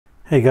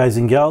Hey guys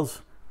and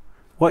gals,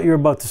 what you're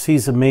about to see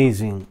is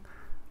amazing.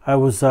 I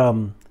was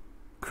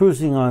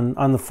cruising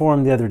on the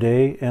forum the other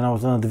day, and I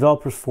was on a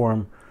developers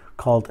forum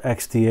called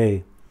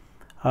XDA.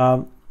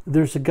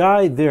 There's a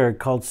guy there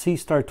called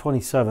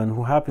C-Star27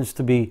 who happens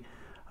to be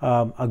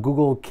a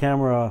Google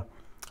camera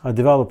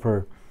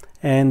developer,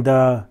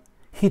 and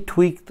he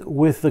tweaked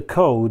with the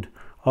code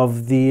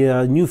of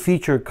the new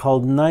feature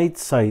called Night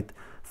Sight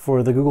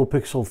for the Google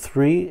Pixel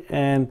 3,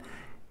 and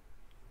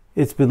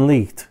it's been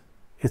leaked.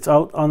 It's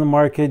out on the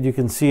market. You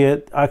can see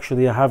it.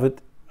 Actually, I have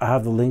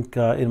the link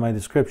in my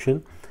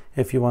description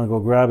if you want to go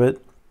grab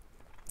it.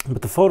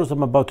 But the photos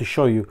I'm about to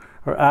show you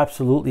are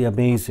absolutely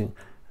amazing.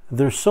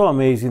 They're so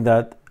amazing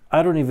that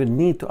I don't even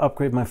need to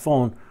upgrade my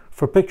phone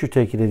for picture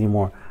taking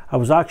anymore. I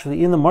was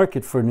actually in the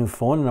market for a new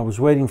phone, and I was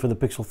waiting for the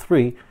Pixel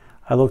 3.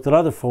 I looked at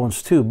other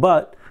phones too,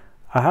 but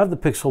I have the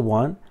Pixel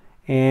 1,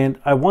 and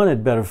I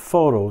wanted better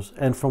photos.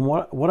 And from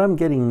what I'm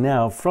getting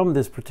now from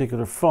this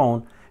particular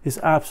phone is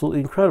absolutely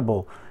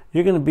incredible.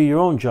 You're going to be your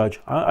own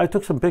judge. I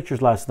took some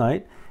pictures last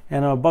night,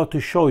 and I'm about to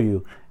show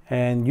you,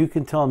 and you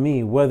can tell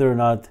me whether or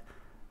not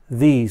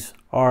these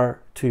are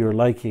to your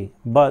liking.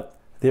 But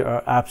they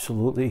are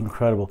absolutely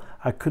incredible.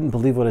 I couldn't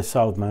believe what I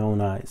saw with my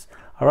own eyes.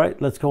 All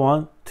right, let's go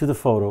on to the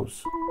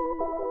photos.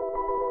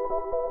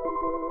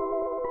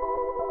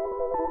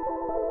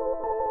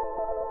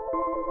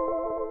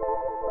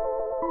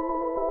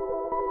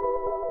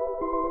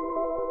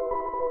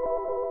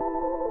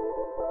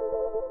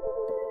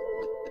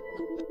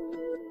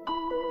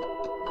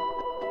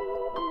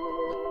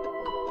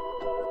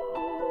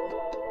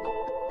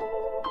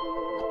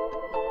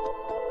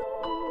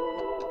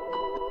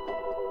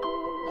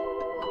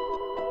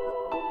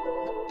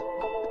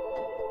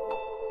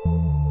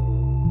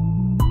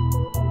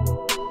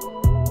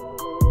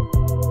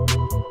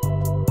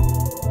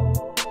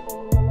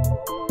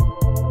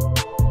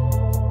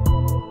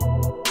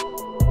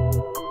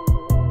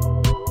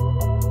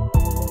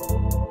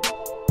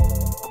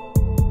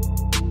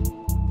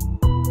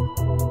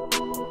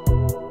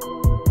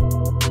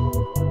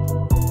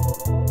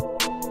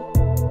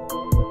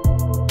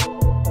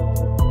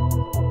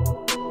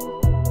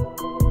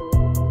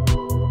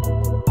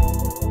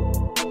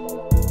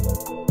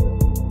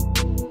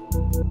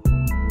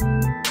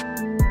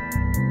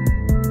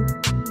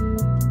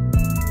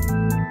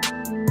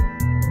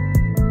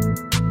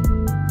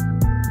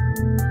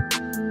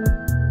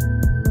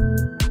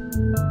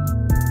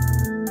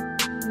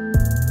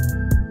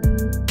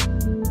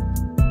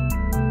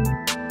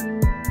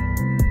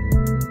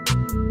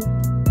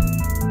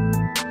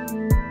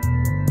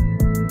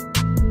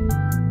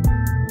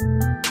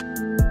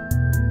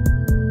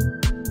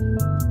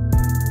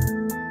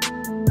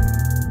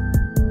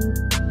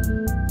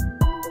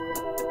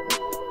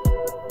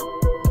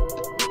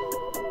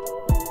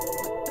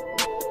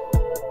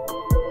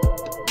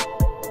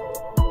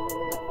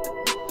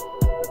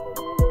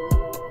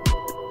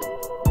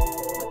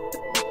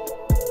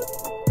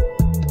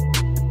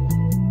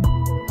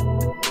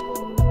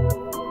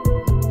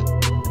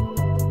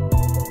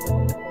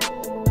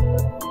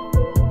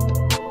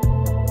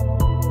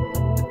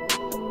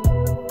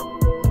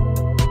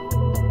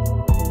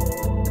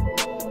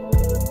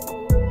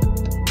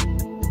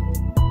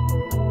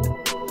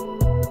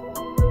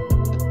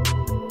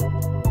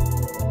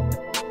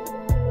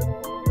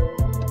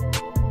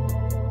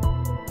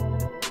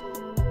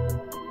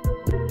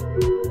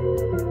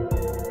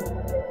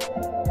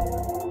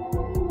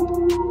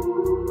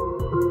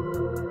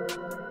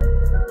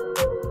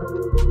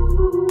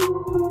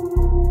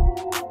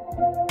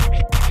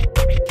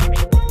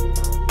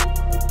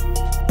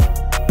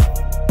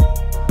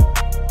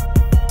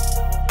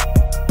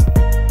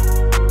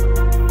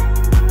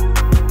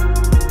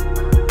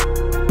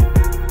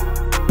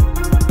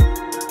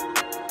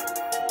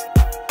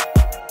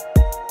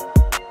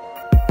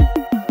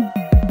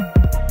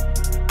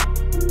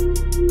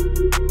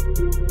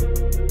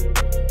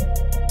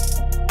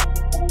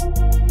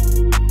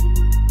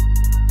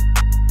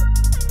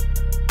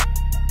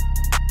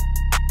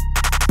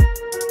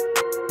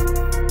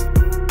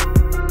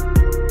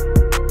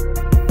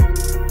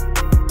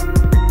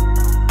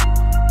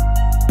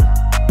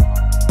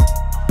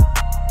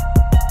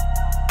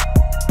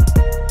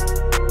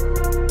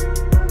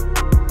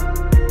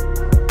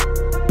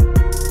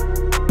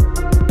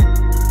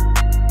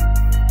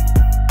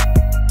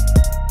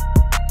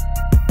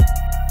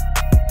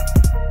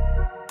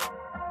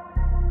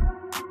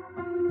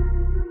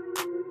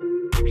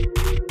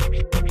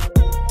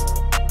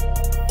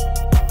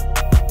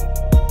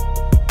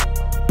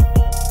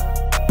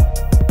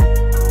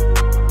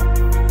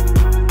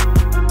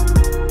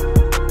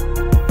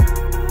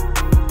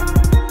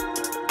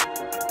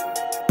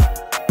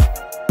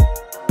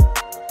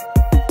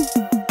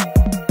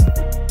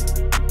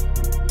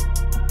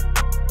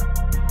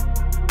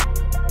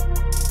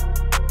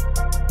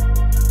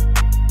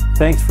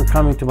 Thanks for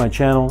coming to my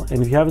channel,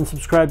 and if you haven't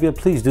subscribed yet,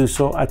 please do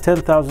so. At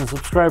 10,000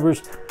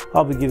 subscribers,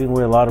 I'll be giving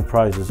away a lot of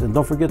prizes. And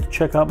don't forget to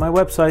check out my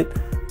website,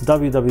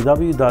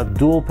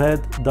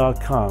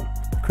 www.dualped.com.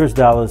 Chris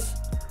Dallas,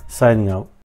 signing out.